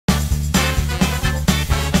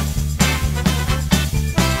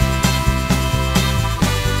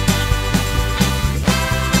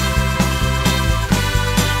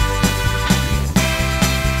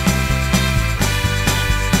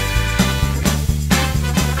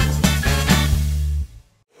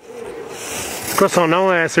Quoi son nom?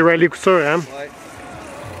 C'est Riley Couture, hein? Ouais.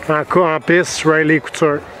 En cas, en piste, Riley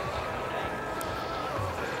Couture.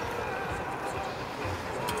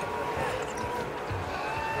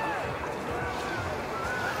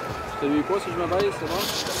 Ça lui pas si je me baisse, c'est bon?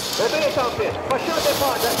 Le but est en piste. Prochain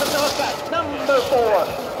départ de numéro 4, number 4.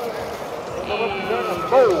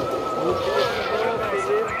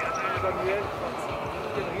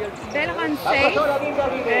 Belle run safe.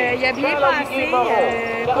 Il a bien passé.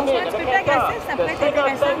 Pour moi, un petit peu plus agressif, ça pourrait être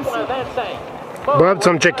intéressant aussi. Bob, tu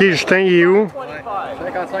vas me checker Justin, il est où? 55-25,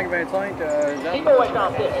 Thibaut est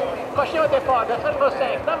en piste. Prochain départ de numéro 5,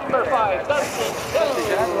 number 5,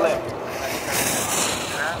 Daniel.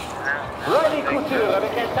 Riley Couture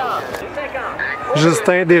avec un temps de 50.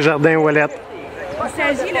 Justin Desjardins-Ouellet. Il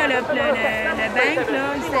s'agit, là, le bank, là,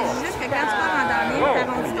 il s'agit juste que quand tu pars en dernier, tu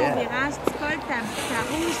arrondis ton virage, tu colles ta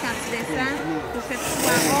rouge quand tu descends pour que tu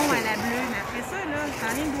sois rond à la bleue. Mais après ça, là, tu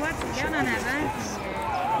prends le doigt, tu regardes en avant,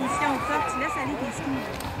 puis si on sort, tu laisses aller tes skis.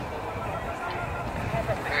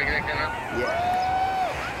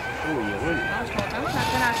 Oh, il roule. Bon, je suis contente, ça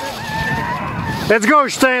fait la chose. Let's go,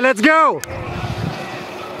 Justin, let's go!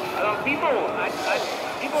 Alors, Thibaut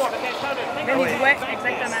avec un temps de 50. Ouais,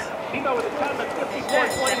 exactement. Thibaut avec un temps de 54.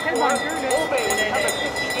 Après le bunker, là,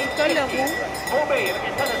 tu colles le rouge,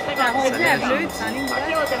 tu arrondis la bleue, tu t'enlignes droit.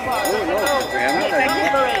 Oh non, vraiment,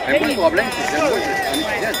 mais moi, le problème, c'est que moi, en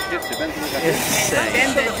épisode, c'est Ben trop rapide.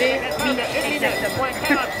 Ben de dire, oui, exactement.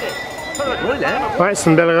 Ouais, c'est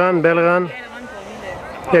une belle run, belle run. Belle run pour lui, là.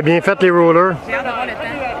 Il a bien fait les rollers. J'ai hâte de voir le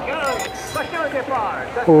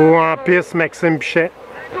temps. Ou en piste, Maxime Pichet.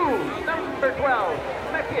 Number 12,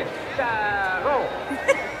 Mathis Charon.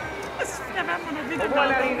 C'est vraiment mon envie de Au moins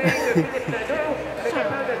l'arrivée de Philippe Nadeau, avec un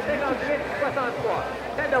temps de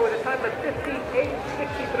 58-63. Nadeau with a time of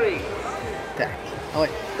 58-63. Tac. Ah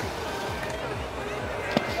ouais.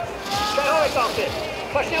 Charon est en piste.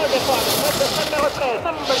 Prochain au départ, le numéro 13,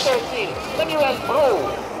 number 13, Samuel Bro.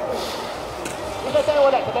 Les États-Unis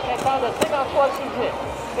avec un temps de 53-18.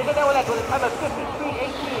 Les États-Unis with a time of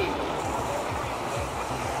 53-18.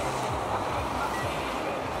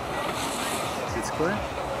 C'est quoi?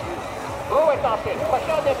 Bro est en piste.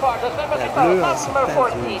 Prochain au départ, le La bleue en number sortant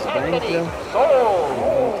 14, du Anthony bank, là. Soul.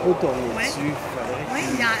 Trop tourné Ouais. dessus. Oui,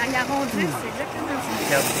 il arrondit, c'est exactement ça.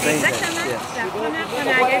 Regarde bien Exactement. la C'est la première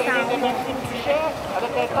guette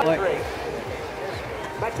en haut. Ouais.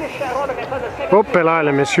 Mathis Charon avec un temps de 50. Hop là,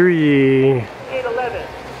 le monsieur, il est... 11.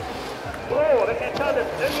 Bro avec un temps de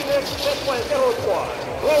 2 minutes 7.03.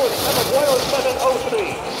 Bro with a time of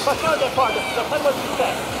 107.03. Prochain départ de number 17,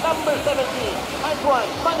 number 17, Antoine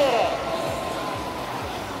Moneret.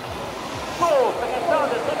 Bro avec un temps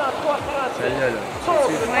de 53.48. Celle-là, là.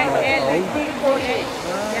 Ouais, elle. Roger.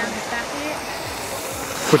 Regarde, parfait.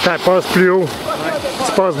 Faut que tu passes plus haut.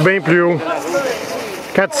 Tu passes bien plus haut.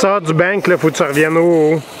 Quand tu sors du bank, là, faut que tu reviennes au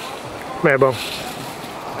haut. Mais bon. Hey,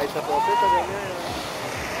 ça passait ta dernière?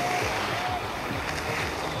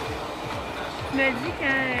 Tu me dis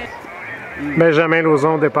quand... Benjamin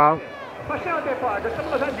Lauzon au départ. Prochain départ de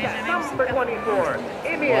number 24,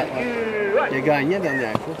 Émile Duroy. Il a gagné la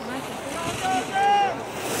dernière course.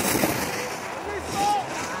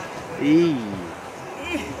 Hey.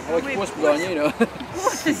 Ouais, qui pousse pour gagner, là.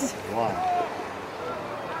 Ouais.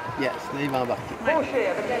 Yes, là, il va embarquer. Boucher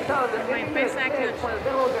avec un temps de 1 minute 13.09.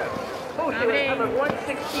 Boucher with a time of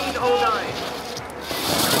 1:16.09.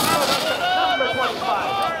 Number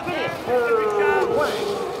 25, Philippe Baudouin.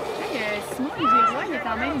 Simon Liviroy, il est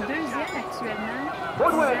quand même deuxième actuellement.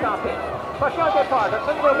 Baudouin est en piste. Prochain départ de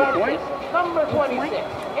number 26, number 26, Il est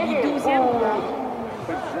Émile 12e.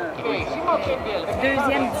 Boucher. Simon Kendall avec un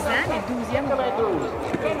Deuxième 10 temps ans, mais 12e. de 92.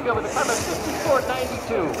 Kendall with a time of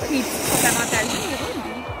 54.92. Il est avantagé, il roule.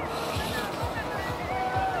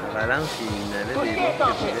 La balance, il avait des Bousquet est en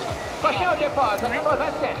piste. Prochain départ de number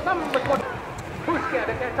 27, number 20. Bousquet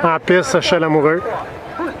avec un temps En piste, Daniel Lamoureux.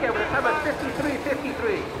 Bousquet with a time of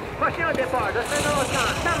 53-53. Prochain départ de Saint-Laurent,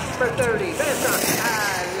 number 30, Vincent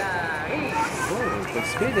Alary. Oh, pas de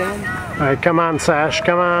speed, hein? Hey, come on, Sash,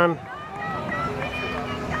 come on.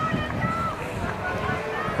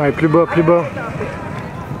 Hey, plus bas, plus bas.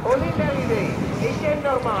 Au ligne d'arrivée, Étienne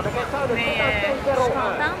Normand avec un temps de 55-01.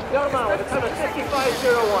 Normand with a time of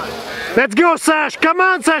 55-01. Let's go, Sash! Come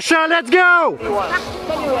on, Sacha, let's go!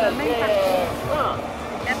 Samuel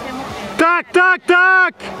Tac, tac,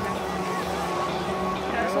 tac!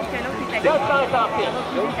 Sauf que l'autre est Vincent est en piste.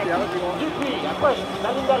 Dupuis approche la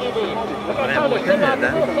ligne d'arrivée. Avec un temps de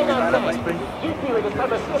 56-55. Dupuis with a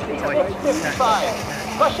time of 56-55.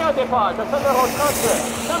 Prochain départ de numéro 32,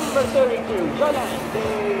 number 32, Jolande.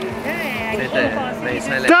 C'était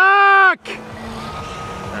Vincent Lamy. Tac!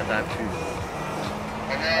 T'entends plus.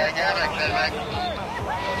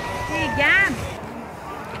 C'est Gab.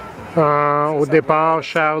 Au départ,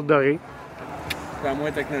 Charles Doré. C'est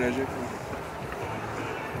moins technologique.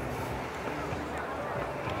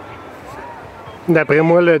 D'après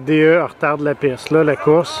moi, le DE retarde la piste. Là, la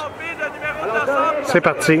course. C'est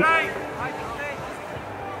parti.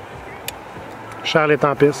 Charles est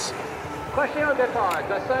en piste. Prochain au départ,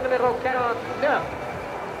 dossard numéro 49.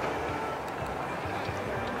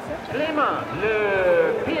 Clément, le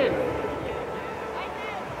pin.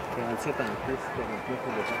 47 en piste, 49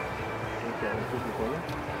 au départ.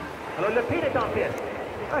 Alors le pin est en piste.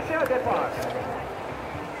 Prochain au départ.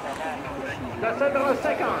 Dossard numéro 50,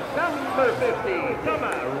 number 50,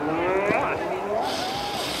 Thomas Ross.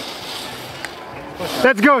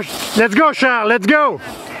 Let's go! Let's go, Charles! Let's go!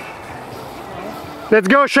 Let's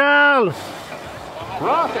go, Charles!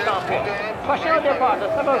 Ross est en piste. Prochain au départ,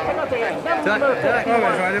 dossard numéro 51, number 51.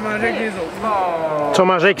 Je vais aller manger avec les autres. Tu vas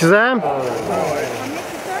manger avec Isa?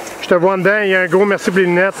 Je te vois dedans, il y a un gros merci pour les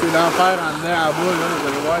lunettes. C'est l'enfer en dedans, en bas, là. Vous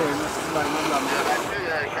allez voir, il y a une petite de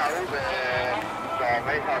la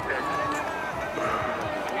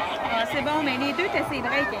Ah, c'est bon, mais les deux, t'as ses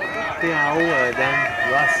breaks. T'es en haut, Dan.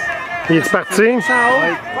 Ross. Il est parti? Oui.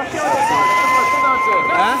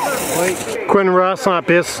 Hein? Oui. Quinn Ross en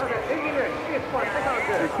piste.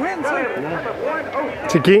 C'est Quinn, ça?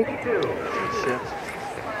 C'est qui?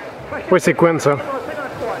 Oui, c'est Quinn, ça.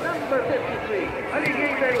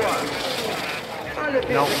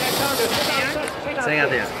 Non.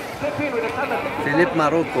 51. Philippe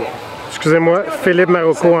Marocco. Excusez-moi, Philippe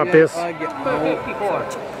Marocco en piste.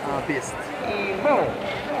 En piste.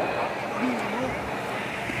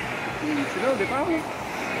 C'est là au départ, oui?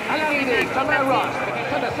 À l'arrivée, Thomas Ross, avec un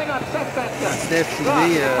temps de 57-27. C'était filmé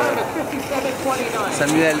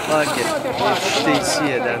Samuel Hogg. J'étais ici,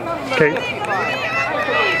 Dan. OK.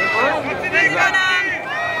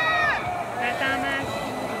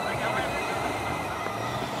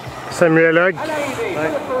 Samuel Hogg. À l'arrivée,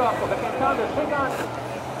 Philippe Marocco, avec un temps de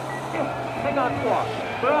 53.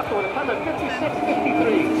 Marocco, avec un temps de 56-53.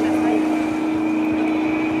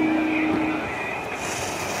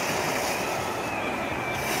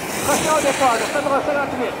 Prochain au départ, le numéro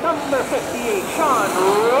 58, number 58, Sean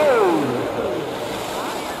Rose.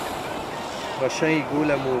 Prochain, Daniel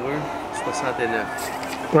Lamoureux, 69.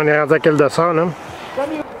 On est rendu à quel dossard, là?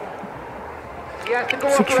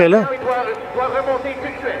 C'est qu'il fait là? Il doit remonter tout de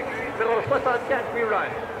suite. Numéro 64, rerun.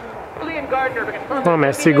 Julian Gardner, avec un temps de Oh,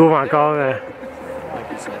 mais c'est Gouv encore.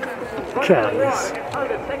 Calice. 53-24.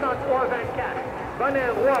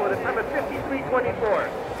 Daniel Roy with a time of 53-24.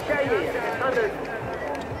 Chaillé avec un temps de...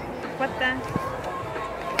 Pas de temps.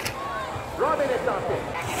 Robin est en piste.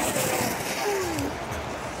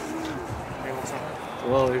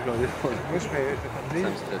 Ouais, oui, j'en ai pas. Moi, je fais ça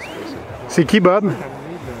me stresse pas, ça. C'est qui, Bob?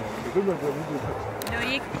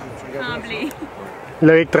 Loïc Tremblay.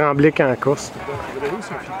 Loïc Tremblay qui est en course.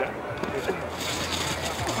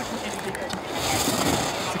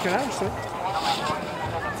 C'est quel âge, ça?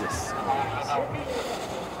 10.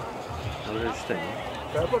 On l'a juste amis.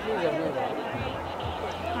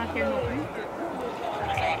 Tranquille non plus.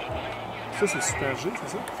 Ça, c'est Super G,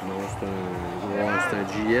 c'est ça? Non, c'est un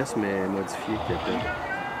JS, mais modifié qui appelle.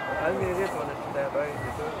 Almérite, on a tout d'abord,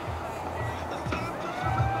 c'est ça.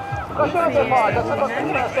 Prochain départ, le numéro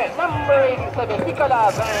 87, number 87, Nicolas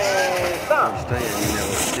Vincent. Justin, il y a le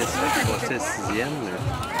numéro 6, je pensais 6e, mais...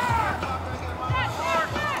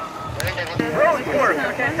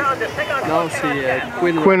 Non, c'est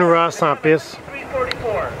Quinn. Quinn Ross en piste.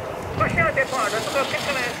 Prochain départ, le numéro 85.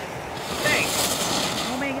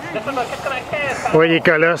 Le numéro 95. Oui, il est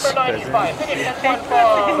colosse.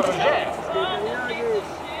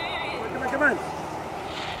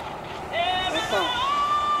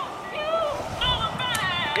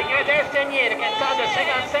 Les gradins saignés, le temps de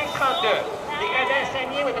 55-32. Les gradins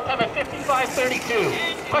saignés with a time of 55-32.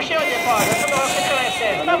 Prochain départ, le numéro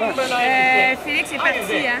 96, number 96. Félix est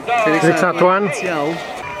parti, hein? Félix-Antoine. Ici en haut.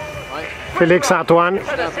 Félix-Antoine. Le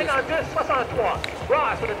temps de 52-63.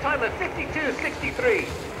 Ross with a time of 52-63.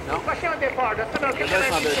 Prochain départ, le numéro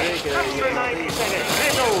 97, number 97.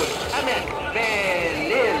 Renaud, Ahmed,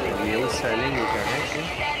 Bellil. Il est haut, sa ligne est correcte.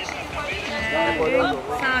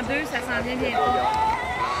 102, ça s'en vient bientôt.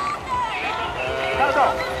 Pardon.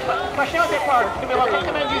 Prochain départ, numéro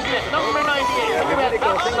 98, number 98, Ahmed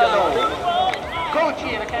Barcelone.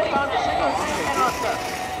 Gauthier avec un temps de 56-47.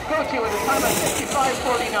 Gauthier with a time of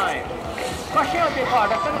 55-49. Prochain départ,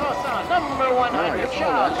 le numéro 100, number 100,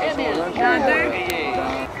 Charles-Émile Courrier.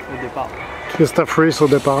 Au départ. Christophe Rees au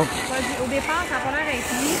départ. Au départ, ça n'a pas l'air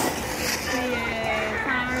d'être lui. C'est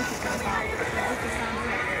 101, c'est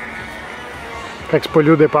 102. Fait que c'est pas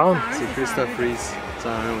lui au départ. C'est Christophe Reese,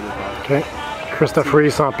 101 au départ. OK. Christophe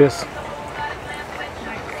Reese en piste.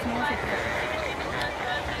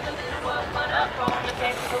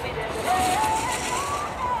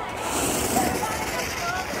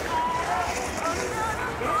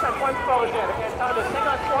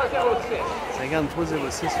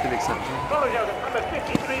 53,06, Félix Sargent.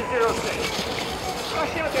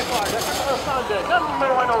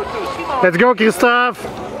 Let's go, Christophe!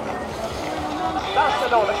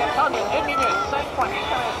 Barcelona, the Cantonien, 1 minute,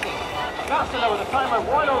 5.86. Barcelona, the time of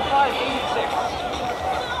 1:05.86.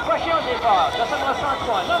 Question au départ, le numéro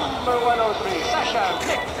 103, number 103, Sacha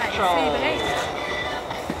Mitchell.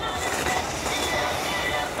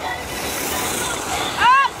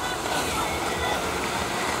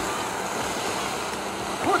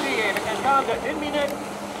 Courrier, the Canton de 1 minute,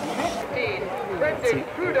 15. Brendan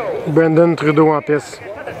Trudeau. Brendan Trudeau en piste.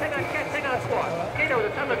 The 54-53. Kano, the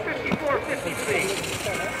time of 54.53.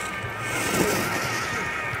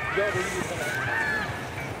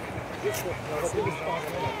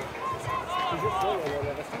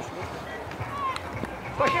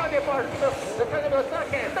 Prochain départ, le temps numéro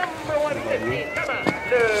 115, number 150, comment?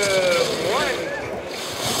 Le 1.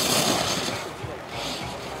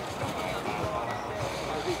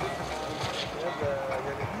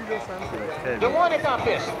 Le 1 est en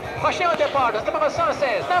piste. Prochain au départ, le numéro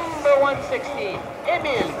 116, number 160,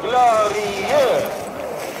 Émile Glorieux.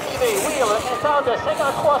 Wheel, un temps de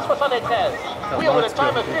 53.73. Wheel with a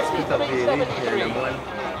time of 53.73.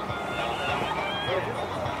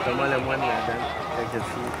 Thomas Lemoine là-dedans, quand il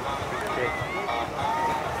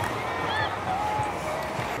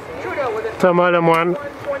Thomas Lemoine.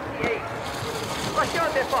 Prochain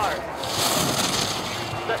au départ.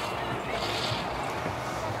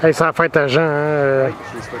 Hey, ça a fait à Jean, hein?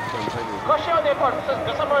 Prochain au départ, le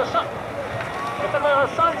numéro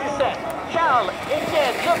 117,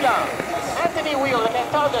 Charles-Étienne Leblanc. Anthony Wheel, un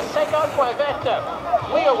temps de 50.29.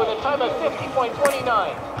 Wheel with a time of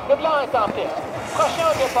 50.29. Leblanc est en piste. Prochain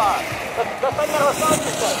au départ, le numéro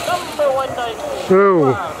 117, number 190.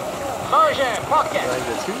 Oh! Mangin, Pocket.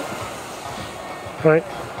 Ouais.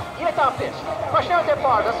 Il est en piste. Prochain au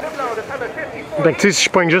départ, le Leblanc, le time of 54. Donc, tu sais, si je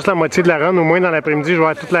pogne juste la moitié de la run, au moins dans l'après-midi, je vais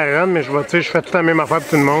avoir toute la run, mais je vais, tu sais, je fais toute la même affaire pour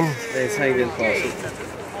tout le monde. Vincent, il vient de passer.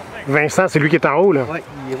 Vincent, c'est lui qui est en haut, là? Oui,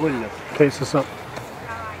 il roule, là. OK, c'est ça.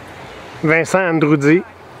 Vincent Androudi.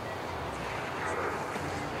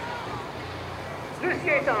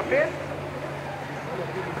 Lucien est en piste.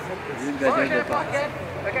 Mangin, Pocket.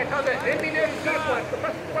 Le temps de 1 minute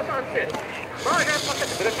 10.68. Mangin, Pocket,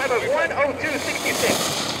 le time of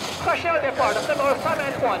 1:02.66. Prochain au départ, le numéro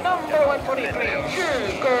 123, number 123,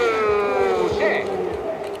 Jules Gauthier.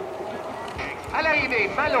 À l'arrivée,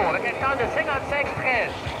 Malo, le temps de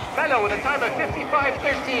 55.13. Malo, le time of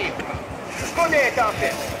 55.13. Bonnet est en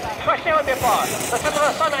piste. Prochain au départ, le numéro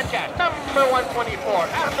 124, number 124,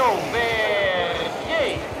 Arnaud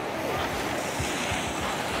Verrier.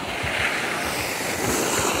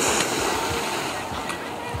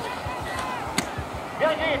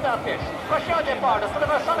 Verrier est en piste. Prochain au départ, le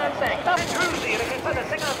numéro 125, Andrews, le temps de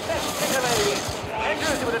 57.88.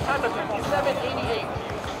 Andrews with a time of 57.88.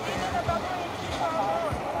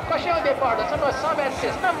 Prochain au départ, le numéro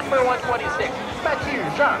 126, number 126, Mathieu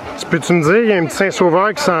Jean. Tu peux-tu me dire, il y a un petit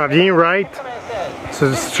Saint-Sauveur qui s'en vient, right?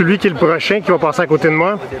 C'est celui qui est le prochain qui va passer à côté de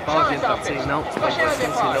moi? Au départ, il vient de partir. Non, c'est pas Prochain au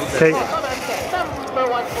possible, départ, c'est OK. l'autre.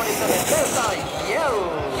 number 127, Vincent Yell.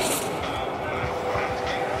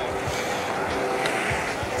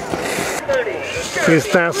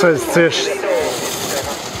 Tristan Solstice.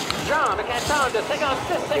 Jean, le canton de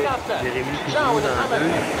 56-59. Jérémy Jean, with a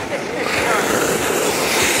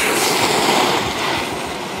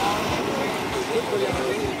Pigeon time of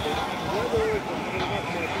 56-59.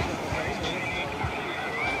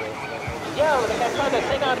 Yell, le canton de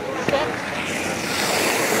 57.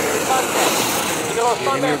 Numéro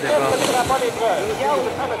 129, le drapeau d'épreuve. Yell, with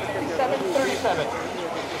a time of 57-37.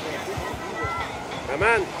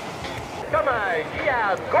 Aman! Thomas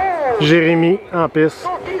Giago. Jérémy en piste.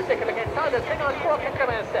 Son fils est le temps de 53-87.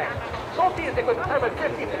 Son fils est le time of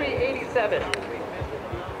 53-87.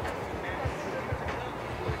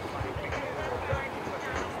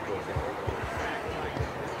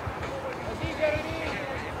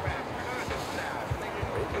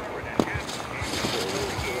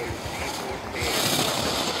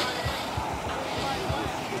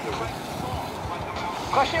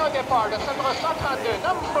 Prochain au départ, le numéro 132,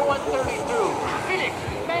 number 132, Félix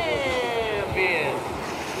Mainville.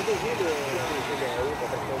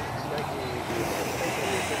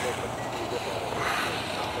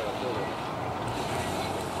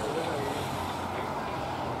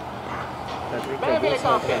 Bienvenue les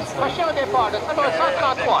campines. Prochain au départ, le numéro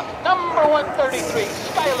 133, number 133,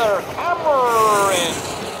 Skyler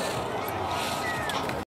Cameron.